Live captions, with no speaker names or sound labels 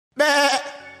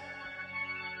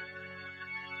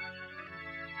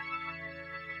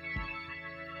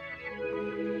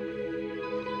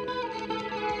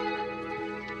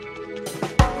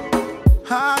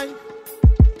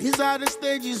These are the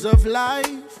stages of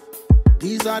life.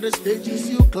 These are the stages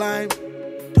you climb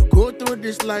to go through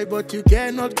this life, but you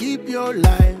cannot keep your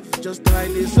life. Just try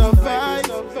to survive.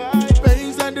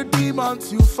 Pains and the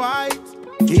demons you fight.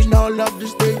 In all of the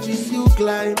stages you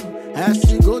climb,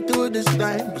 as you go through this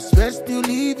time, it's best you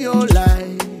live your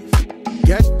life.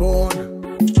 Get born,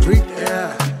 breathe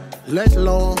air, let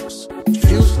lungs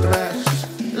feel stress,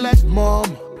 let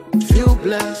mom feel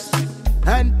blessed,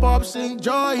 and pops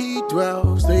enjoy he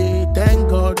dwells. They thank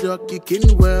God you're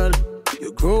kicking well.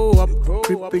 You grow up,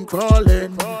 creeping,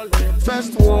 crawling.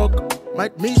 First walk,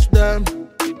 might miss them.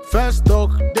 First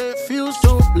talk, they feel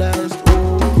so blessed.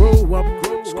 Oh, grow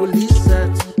up, school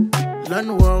reset.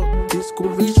 Learn well, this school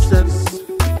resets.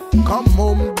 Come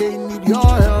home, they need your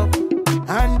help,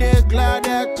 and they're glad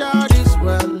their child is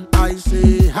well. I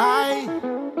say hi.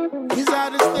 These are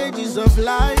the stages of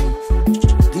life.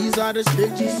 These are the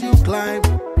stages you climb.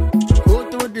 Go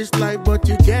through this life, but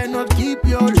you cannot keep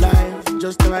your life.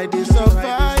 Just try to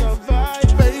survive.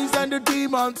 Pains and the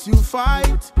demons you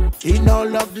fight. In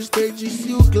all of the stages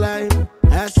you climb,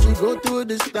 as you go through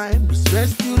this time, it's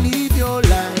best you live your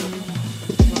life.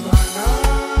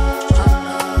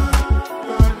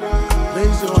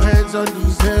 Place your hands on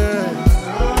these hands.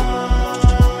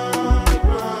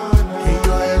 In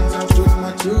your hands I put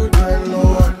my children,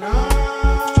 Lord.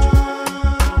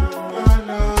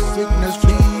 Sickness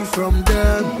flee from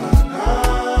them.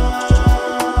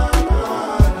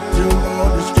 Till all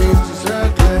the stages are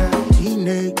clear.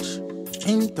 Teenage,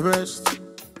 interest,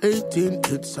 18,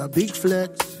 it's a big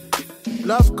flex.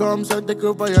 Love comes and take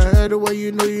over your head when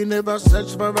you know you never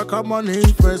search for a common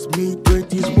interest.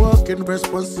 Mid-20s, working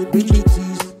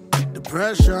responsibilities,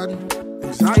 depression,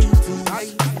 anxiety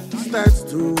starts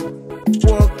to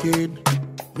walking.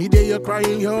 Midday you're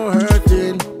crying, you're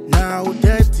hurting. Now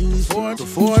 30s to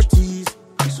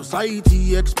 40s,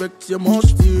 society expects you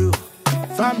must still.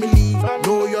 Family,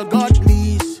 know your God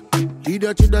please. Lead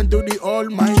your children to the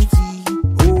Almighty.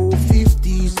 Oh,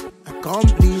 50s,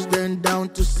 accomplished, then down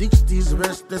to 60s,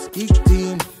 restless kicked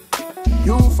in.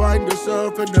 You find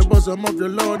yourself in the bosom of the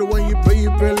Lord. When you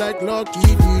pray like Lucky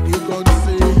did. You're gonna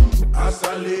say, as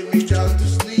I lay me down to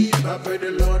sleep, I pray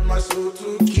the Lord my soul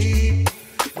to keep.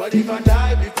 But if I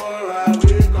die before I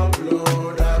wake up,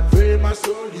 Lord, I pray my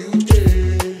soul you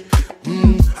take.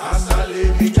 As I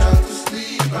lay me down to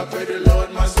sleep, I pray the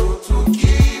Lord my soul to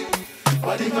keep.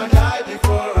 But if I die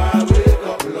before I wake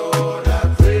up, Lord,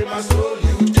 I pray my soul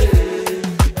you take.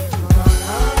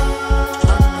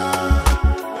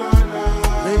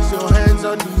 Place your hands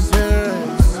on these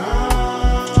hands.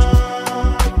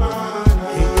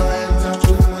 In your hands I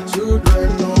put my children,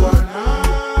 Lord.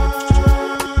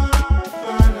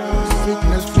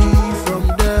 Sickness flee from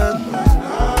them.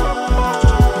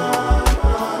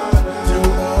 Till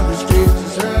all the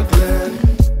stages are clear.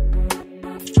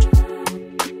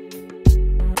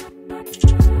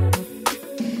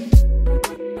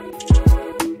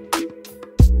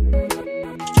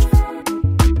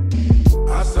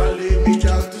 As I lay me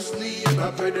down to sleep,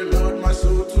 I pray the Lord my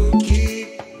soul to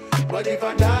keep. But if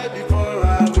I die before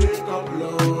I wake up,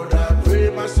 Lord, I pray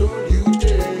my soul you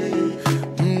take.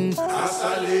 As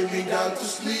I lay me down to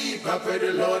sleep, I pray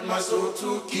the Lord my soul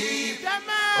to keep.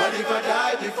 But if I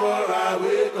die before I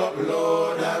wake up,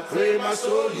 Lord, I pray my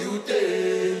soul you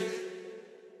take.